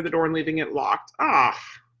slipping out under the door and leaving it locked. I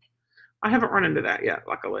haven't run into that yet,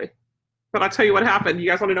 luckily. But I'll tell you what happened. You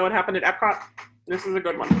guys want to know what happened at Epcot? This is a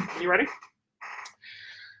good one. You ready?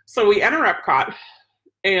 So we enter Epcot,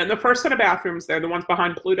 and the first set of bathrooms there, the ones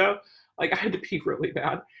behind Pluto, like, I had to pee really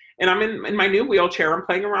bad. And I'm in my new wheelchair. I'm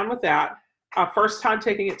playing around with that. First time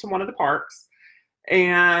taking it to one of the parks.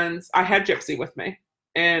 And I had Gypsy with me.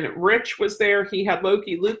 And Rich was there. He had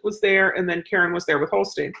Loki. Luke was there. And then Karen was there with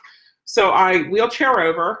Holstein. So I wheelchair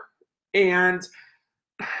over. And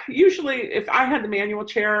usually if I had the manual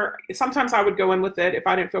chair, sometimes I would go in with it if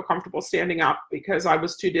I didn't feel comfortable standing up because I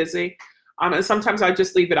was too dizzy. And sometimes I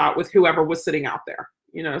just leave it out with whoever was sitting out there.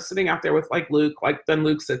 You know, sitting out there with like Luke, like then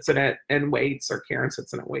Luke sits in it and waits, or Karen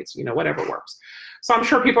sits in it and waits, you know, whatever works. So I'm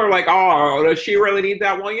sure people are like, oh, does she really need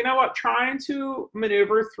that? Well, you know what? Trying to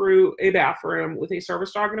maneuver through a bathroom with a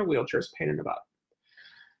service dog in a wheelchair is a pain in the butt.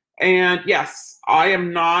 And yes, I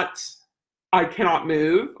cannot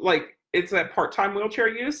move. Like, it's a part-time wheelchair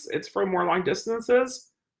use. It's for more long distances,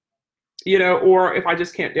 you know, or if I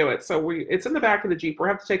just can't do it. So it's in the back of the Jeep. We'll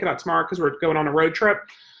have to take it out tomorrow because we're going on a road trip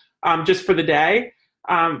just for the day.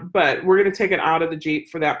 But we're going to take it out of the Jeep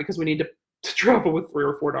for that because we need to travel with 3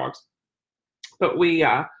 or 4 dogs. But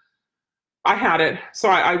I had it. So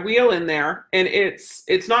I wheel in there, and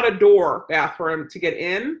it's not a door bathroom to get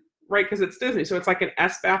in, right? Because it's Disney. So it's like an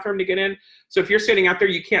S bathroom to get in. So if you're sitting out there,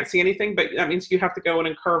 you can't see anything, but that means you have to go in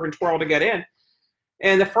and curve and twirl to get in.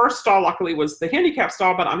 And the first stall, luckily, was the handicap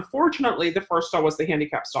stall. But unfortunately, the first stall was the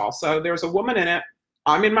handicap stall. So there's a woman in it.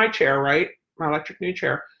 I'm in my chair, right? My electric new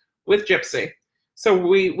chair with Gypsy. So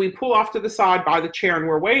we pull off to the side by the chair, and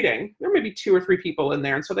we're waiting. There may be 2 or 3 people in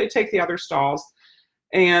there. And so they take the other stalls,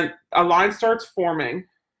 and a line starts forming.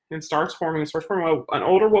 An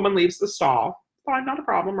older woman leaves the stall. Fine, not a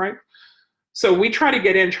problem, right? So we try to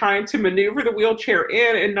get in, trying to maneuver the wheelchair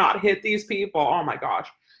in and not hit these people. Oh my gosh.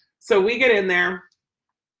 So we get in there,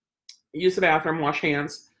 use the bathroom, wash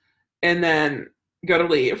hands, and then go to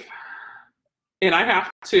leave. And I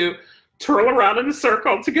have to twirl around in a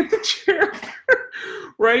circle to get the chair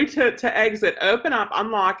ready to exit. Open up,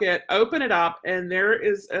 unlock it, open it up, and there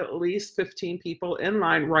is at least 15 people in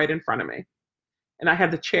line right in front of me. And I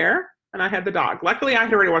had the chair and I had the dog. Luckily, I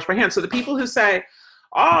had already washed my hands. So the people who say,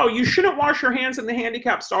 oh, you shouldn't wash your hands in the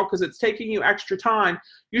handicap stall because it's taking you extra time.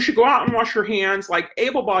 You should go out and wash your hands like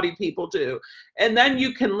able-bodied people do. And then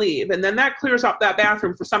you can leave. And then that clears up that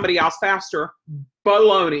bathroom for somebody else faster.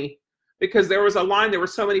 Baloney. Because there was a line, there were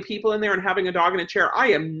so many people in there, and having a dog in a chair,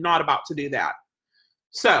 I am not about to do that.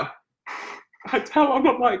 So I tell them,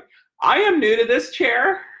 I'm like, I am new to this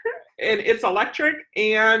chair, and it's electric,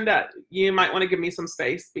 and you might want to give me some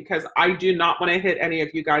space because I do not want to hit any of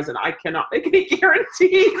you guys, and I cannot make any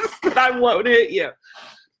guarantees that I won't hit you.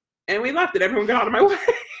 And we left it. Everyone got out of my way.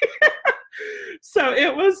 So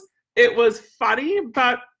it was funny,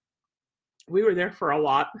 but we were there for a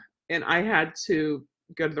lot, and I had to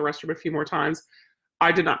go to the restroom a few more times.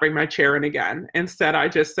 I did not bring my chair in again. Instead, I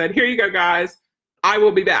just said, here you go, guys. I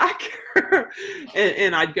will be back.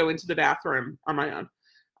 and I'd go into the bathroom on my own.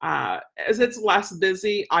 As it's less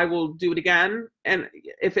busy, I will do it again. And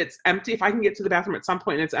if it's empty, if I can get to the bathroom at some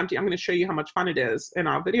point and it's empty, I'm going to show you how much fun it is. And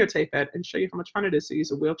I'll videotape it and show you how much fun it is to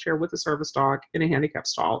use a wheelchair with a service dog in a handicap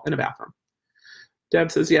stall in a bathroom.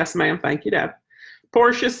 Deb says, yes, ma'am. Thank you, Deb.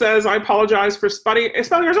 Portia says, I apologize for spelling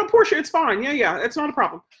errors. Oh, Portia, it's fine. Yeah, it's not a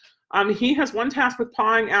problem. He has one task with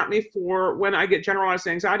pawing at me for when I get generalized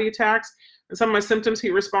anxiety attacks. And some of my symptoms, he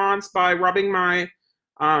responds by rubbing my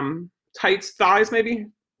tights, thighs maybe,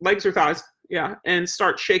 legs or thighs, yeah, and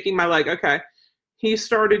start shaking my leg. Okay. He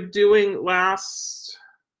started doing last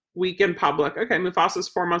week in public. Okay, Mufasa's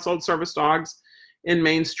 4 months old, service dogs in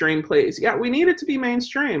mainstream, please. Yeah, we need it to be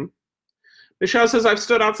mainstream. Michelle says, I've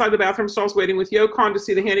stood outside the bathroom stalls waiting with Yukon to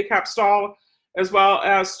see the handicap stall as well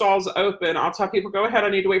as stalls open. I'll tell people, go ahead,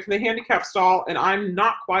 I need to wait for the handicap stall, and I'm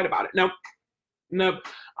not quiet about it. Nope.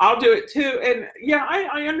 I'll do it too. And yeah,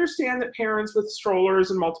 I understand that parents with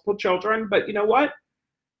strollers and multiple children, but you know what?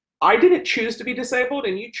 I didn't choose to be disabled,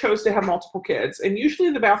 and you chose to have multiple kids. And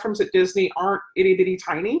usually the bathrooms at Disney aren't itty-bitty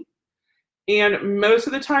tiny. And most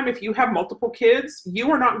of the time, if you have multiple kids,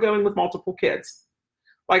 you are not going with multiple kids.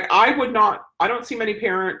 Like I don't see many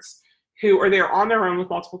parents who are there on their own with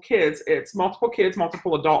multiple kids. It's multiple kids,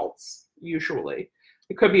 multiple adults, usually.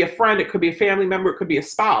 It could be a friend, it could be a family member, it could be a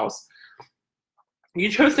spouse. You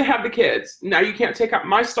chose to have the kids. Now you can't take up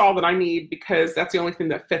my stall that I need because that's the only thing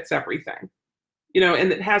that fits everything,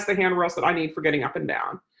 and it has the handrails that I need for getting up and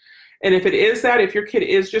down. And if it is that, if your kid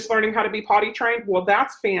is just learning how to be potty trained, well,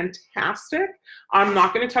 that's fantastic. I'm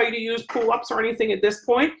not going to tell you to use pull-ups or anything at this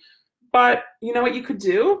point, but you know what you could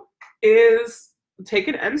do is take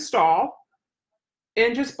an end stall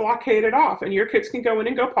and just blockade it off, and your kids can go in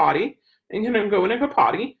and go potty, and can go in and go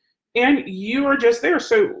potty, and you are just there.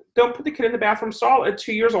 So don't put the kid in the bathroom stall at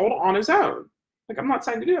 2 years old on his own. Like, I'm not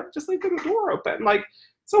saying to do that, just leave the door open. Like,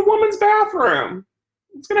 it's a woman's bathroom.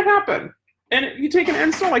 It's going to happen. And you take an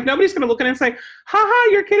end stall, like nobody's going to look at it and say,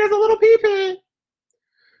 haha, your kid has a little pee-pee.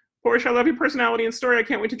 Portia, I love your personality and story. I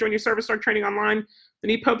can't wait to join your service dog training online.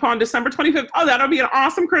 The NePoPo on December 25th. Oh, that'll be an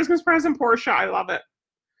awesome Christmas present, Portia. I love it.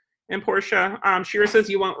 And Portia, Shira says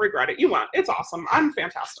you won't regret it. You won't. It's awesome. I'm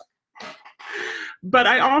fantastic. But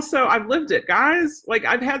I've lived it, guys. Like,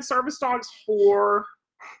 I've had service dogs for,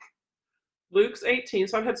 Luke's 18,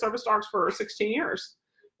 so I've had service dogs for 16 years.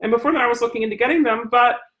 And before that, I was looking into getting them,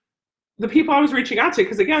 but the people I was reaching out to,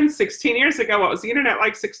 because again, 16 years ago, what was the internet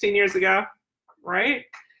like 16 years ago, right?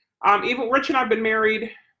 Even Rich and I have been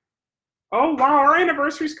married. Oh, wow, our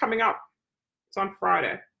anniversary's coming up. It's on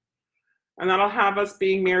Friday. And that'll have us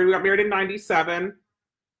being married. We got married in 97.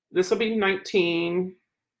 This will be 19.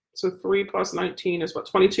 So 3 plus 19 is what,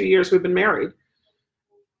 22 years we've been married.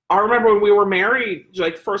 I remember when we were married,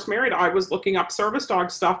 like first married, I was looking up service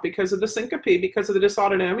dog stuff because of the syncope, because of the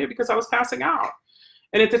dysautonomia, because I was passing out.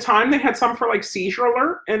 And at the time they had some for like seizure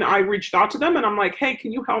alert, and I reached out to them and I'm like, hey,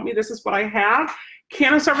 can you help me? This is what I have.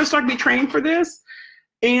 Can a service dog be trained for this?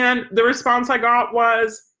 And the response I got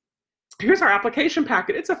was, here's our application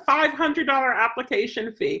packet. It's a $500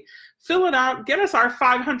 application fee. Fill it out, get us our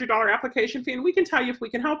 $500 application fee, and we can tell you if we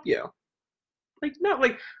can help you. Like, no,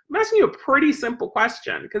 like, I'm asking you a pretty simple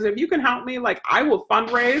question, because if you can help me, like, I will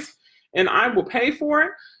fundraise and I will pay for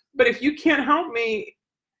it. But if you can't help me,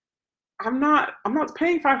 I'm not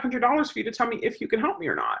paying $500 for you to tell me if you can help me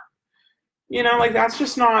or not. Like, that's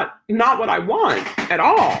just not what I want at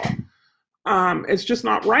all. It's just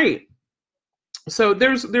not right. So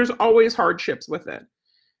there's always hardships with it.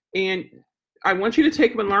 And I want you to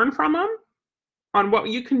take them and learn from them on what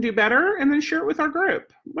you can do better, and then share it with our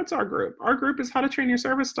group. What's our group? Our group is How to Train Your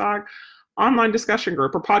Service Dog online discussion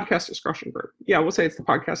group, or podcast discussion group. Yeah, we'll say it's the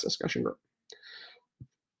podcast discussion group.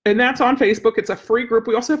 And that's on Facebook. It's a free group.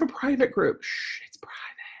 We also have a private group. Shh, it's private.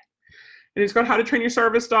 And it's called How to Train Your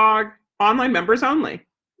Service Dog, online members only.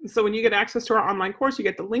 So when you get access to our online course, you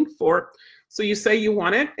get the link for it. So you say you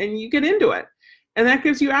want it and you get into it. And that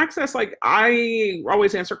gives you access. Like, I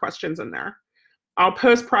always answer questions in there. I'll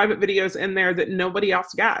post private videos in there that nobody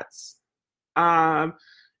else gets. I'll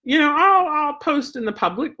post in the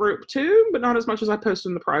public group too, but not as much as I post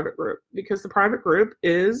in the private group, because the private group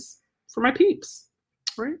is for my peeps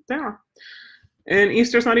right there. And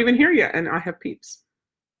Easter's not even here yet, and I have peeps.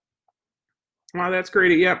 Wow, that's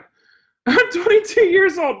greedy. Yep. I'm 22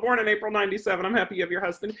 years old, born in April 97. I'm happy you have your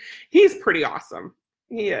husband. He's pretty awesome.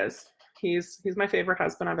 He is. He's my favorite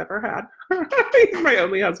husband I've ever had. He's my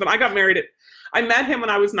only husband. I met him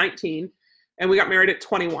when I was 19, and we got married at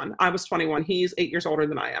 21. I was 21. He's 8 years older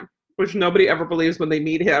than I am, which nobody ever believes when they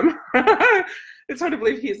meet him. It's hard to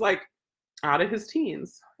believe he's like out of his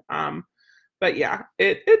teens. But yeah,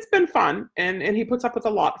 it's been fun, and he puts up with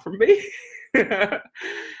a lot from me. But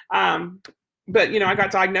I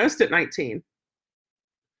got diagnosed at 19.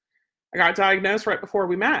 I got diagnosed right before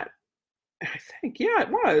we met. I think, yeah,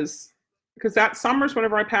 it was. Because that summer's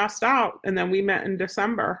whenever I passed out, and then we met in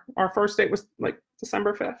December. Our first date was like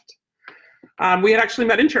December 5th. We had actually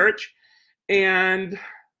met in church, and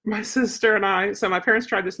my sister and I, so my parents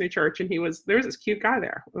tried this new church, and there was this cute guy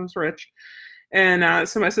there. It was Rich. And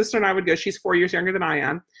so my sister and I would go. She's 4 years younger than I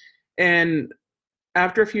am. And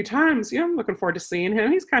after a few times, I'm looking forward to seeing him.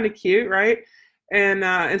 He's kind of cute, right?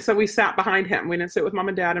 And so we sat behind him. We didn't sit with mom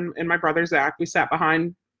and dad and my brother Zach. We sat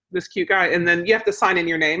behind this cute guy. And then you have to sign in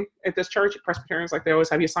your name at this church. At Presbyterians, like, they always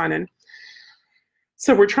have you sign in.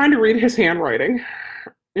 So we're trying to read his handwriting.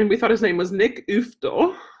 And we thought his name was Nick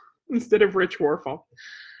Uftel instead of Rich Warfel.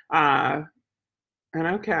 And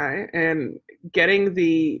getting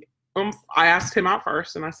the I asked him out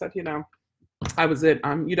first, and I said, I was at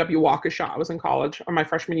UW Waukesha. I was in college, or my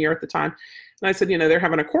freshman year at the time. And I said, they're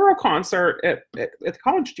having a choral concert at the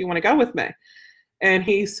college. Do you want to go with me? And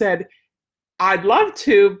he said, I'd love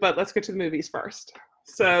to, but let's get to the movies first.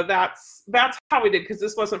 So that's how we did, because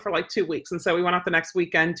this wasn't for like 2 weeks. And so we went out the next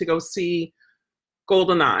weekend to go see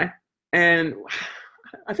GoldenEye. And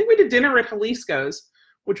I think we did dinner at Jalisco's,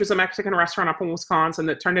 which was a Mexican restaurant up in Wisconsin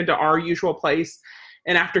that turned into our usual place.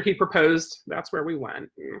 And after he proposed, that's where we went.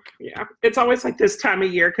 Yeah, it's always like this time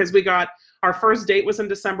of year because we got our first date was in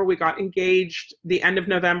December. We got engaged the end of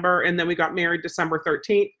November, and then we got married December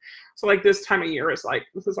 13th. So like this time of year is like,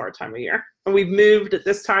 this is our time of year. And we've moved at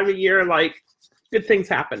this time of year, like good things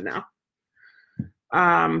happen now.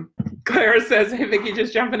 Clara says, hey, Vicki,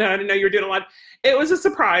 just jumping out. I didn't know you were doing a live. It was a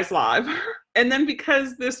surprise live. And then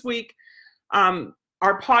because this week, our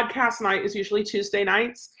podcast night is usually Tuesday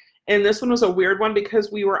nights. And this one was a weird one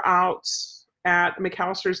because we were out at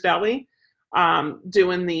McAllister's Deli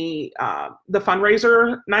doing the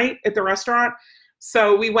fundraiser night at the restaurant.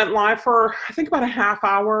 So we went live for, I think, about a half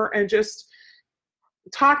hour and just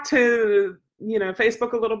talked to,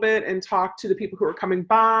 Facebook a little bit and talked to the people who were coming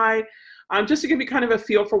by, just to give you kind of a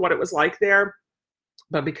feel for what it was like there.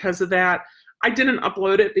 But because of that, I didn't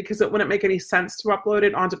upload it because it wouldn't make any sense to upload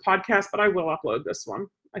it onto podcast, but I will upload this one,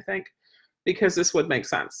 I think, because this would make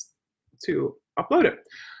sense to upload it.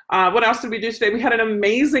 What else did we do today? We had an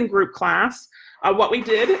amazing group class. What we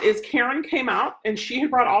did is Karen came out and she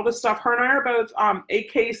had brought all this stuff. Her and I are both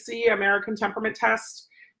AKC, American Temperament Test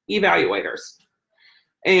evaluators.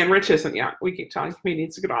 And Rich isn't yet. We keep telling him he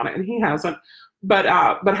needs to get on it, and he hasn't. But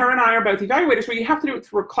her and I are both evaluators where you have to do it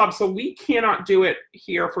through a club. So we cannot do it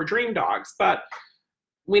here for Dream Dogs, but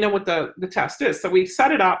we know what the test is. So we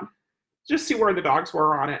set it up, just see where the dogs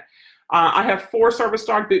were on it. I have 4 service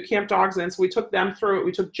dog boot camp dogs in, so we took them through it.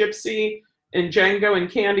 We took Gypsy and Django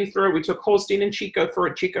and Candy through it. We took Holstein and Chico through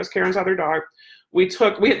it. Chico's Karen's other dog. We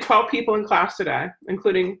had 12 people in class today,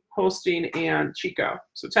 including Holstein and Chico.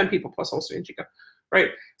 So 10 people plus Holstein and Chico, right?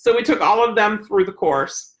 So we took all of them through the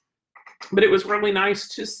course, but it was really nice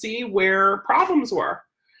to see where problems were.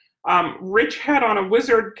 Rich had on a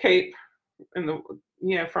wizard cape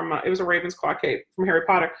it was a Raven's Claw cape from Harry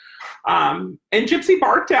Potter. And Gypsy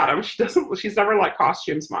barked at him. She's never liked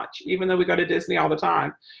costumes much, even though we go to Disney all the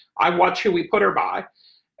time. I watch who we put her by.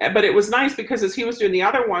 But it was nice because as he was doing the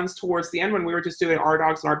other ones towards the end, when we were just doing our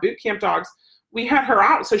dogs and our boot camp dogs, we had her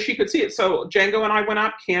out so she could see it. So Django and I went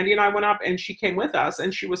up, Candy and I went up, and she came with us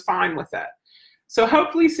and she was fine with it. So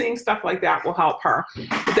hopefully seeing stuff like that will help her.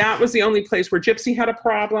 But that was the only place where Gypsy had a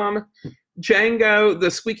problem. Django, the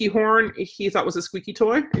squeaky horn, he thought was a squeaky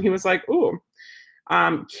toy. And he was like, ooh.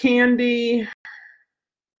 Candy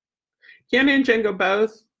and Django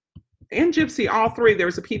both, and Gypsy, all 3, there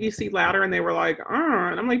was a PVC ladder, and they were like,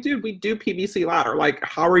 and I'm like, dude, we do PVC ladder. Like,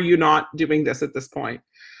 how are you not doing this at this point?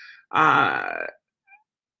 But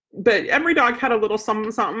every dog had a little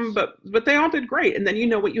something, but they all did great. And then you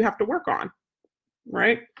know what you have to work on,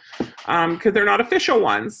 right? Because they're not official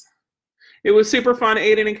ones. It was super fun.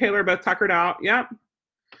 Aiden and Kayla are both tuckered out. Yep.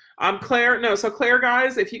 Claire,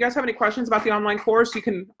 guys, if you guys have any questions about the online course,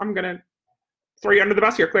 I'm going to throw you under the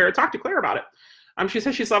bus here, Claire. Talk to Claire about it. She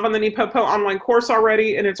says she's loving the NePoPo online course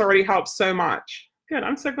already, and it's already helped so much. Good.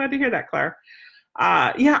 I'm so glad to hear that, Claire.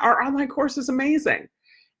 Our online course is amazing.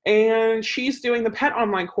 And she's doing the pet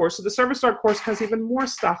online course. So the service dog course has even more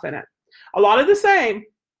stuff in it. A lot of the same,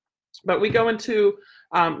 but we go into,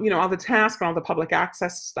 all the tasks and all the public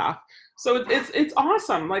access stuff. So it's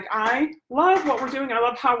awesome. Like, I love what we're doing. I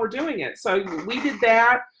love how we're doing it. So we did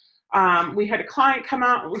that. We had a client come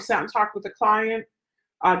out and we sat and talked with the client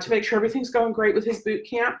to make sure everything's going great with his boot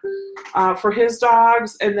camp for his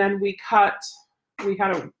dogs. And then we had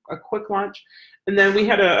a quick lunch, and then we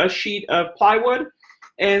had a sheet of plywood.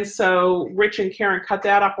 And so Rich and Karen cut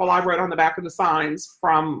that up while I wrote on the back of the signs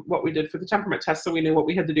from what we did for the temperament test, so we knew what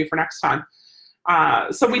we had to do for next time.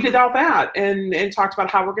 So we did all that and talked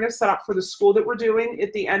about how we're going to set up for the school that we're doing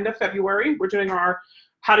at the end of February. We're doing our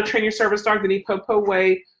How to Train Your Service Dog the NePoPo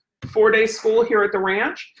Way 4-day school here at the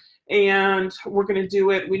ranch. And we're going to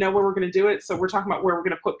do it. We know where we're going to do it. So we're talking about where we're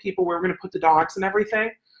going to put people, where we're going to put the dogs and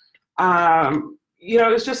everything.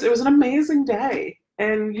 It was an amazing day.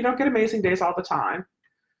 And you don't get amazing days all the time.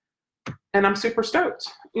 And I'm super stoked,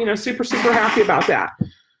 super, super happy about that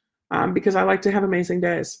because I like to have amazing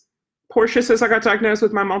days. Portia says, I got diagnosed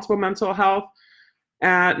with my multiple mental health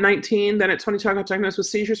at 19. Then at 22, I got diagnosed with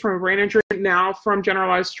seizures from a brain injury. Now from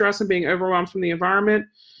generalized stress and being overwhelmed from the environment.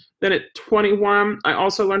 Then at 21, I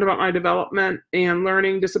also learned about my development and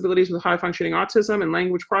learning disabilities with high functioning autism and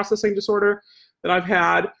language processing disorder that I've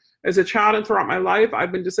had as a child and throughout my life.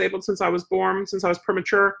 I've been disabled since I was born, since I was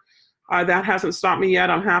premature. That hasn't stopped me yet.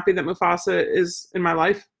 I'm happy that Mufasa is in my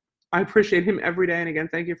life. I appreciate him every day. And again,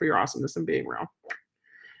 thank you for your awesomeness and being real.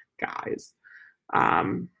 Guys,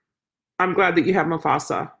 I'm glad that you have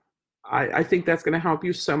Mufasa. I think that's going to help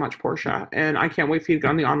you so much, Portia. And I can't wait for you to go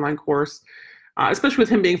on the online course. especially with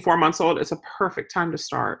him being 4 months old. It's a perfect time to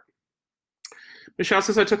start. Michelle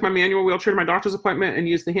says, I took my manual wheelchair to my doctor's appointment and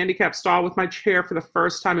used the handicap stall with my chair for the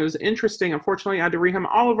first time. It was interesting. Unfortunately, I had to rehab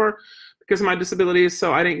Oliver because of my disabilities,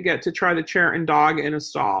 so I didn't get to try the chair and dog in a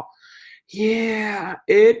stall. Yeah,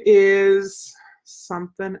 it is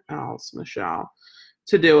something else, Michelle,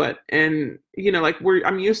 to do it. And, you know, like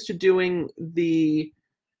I'm used to doing the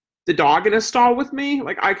dog in a stall with me.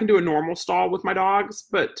 Like I can do a normal stall with my dogs,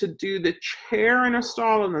 but to do the chair in a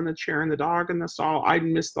stall and then the chair and the dog in the stall, I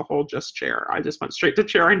missed the whole just chair. I just went straight to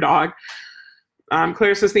chair and dog.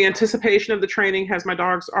 Claire says the anticipation of the training has my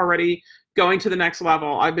dogs already going to the next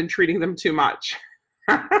level. I've been treating them too much.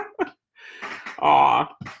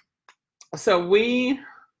 Aw. So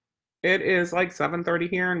it is like 7:30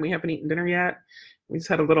 here and we haven't eaten dinner yet. We just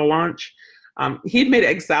had a little lunch. He'd made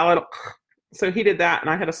egg salad. So he did that, and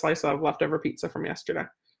I had a slice of leftover pizza from yesterday. It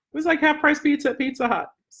was like half-price pizza at Pizza Hut,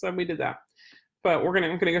 so we did that. But I'm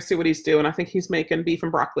gonna go see what he's doing. I think he's making beef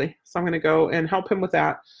and broccoli, so I'm gonna go and help him with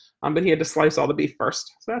that. But he had to slice all the beef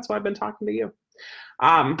first, so that's why I've been talking to you.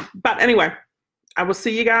 But anyway, I will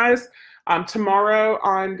see you guys tomorrow.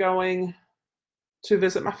 I'm going to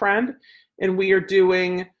visit my friend, and we are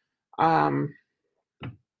doing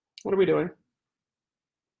what are we doing?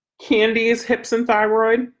 Candy's hips and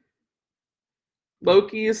thyroid,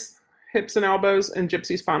 Loki's hips and elbows, and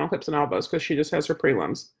Gypsy's final hips and elbows because she just has her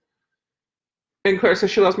prelims. And Claire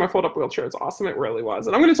says she loves my fold-up wheelchair. It's awesome. It really was.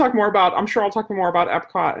 And I'm going to talk more about, I'm sure I'll talk more about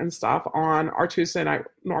Epcot and stuff on our Tuesday night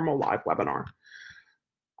normal live webinar.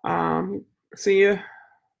 See you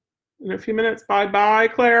in a few minutes. Bye-bye,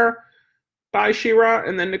 Claire. Bye, Shira.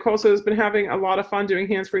 And then Nicole says, has been having a lot of fun doing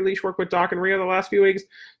hands-free leash work with Doc and Rio the last few weeks.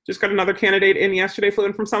 Just got another candidate in yesterday, flew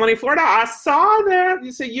in from Sunny, Florida. I saw that.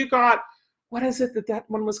 You say you got, what is it that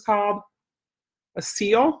one was called? A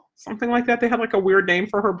seal? Something like that. They had like a weird name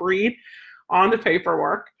for her breed on the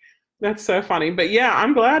paperwork. That's so funny. But yeah,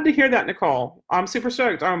 I'm glad to hear that, Nicole. I'm super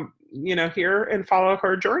stoked. Here and follow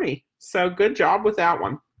her journey. So good job with that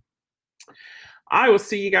one. I will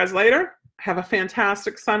see you guys later. Have a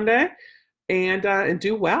fantastic Sunday and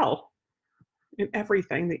do well in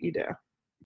everything that you do.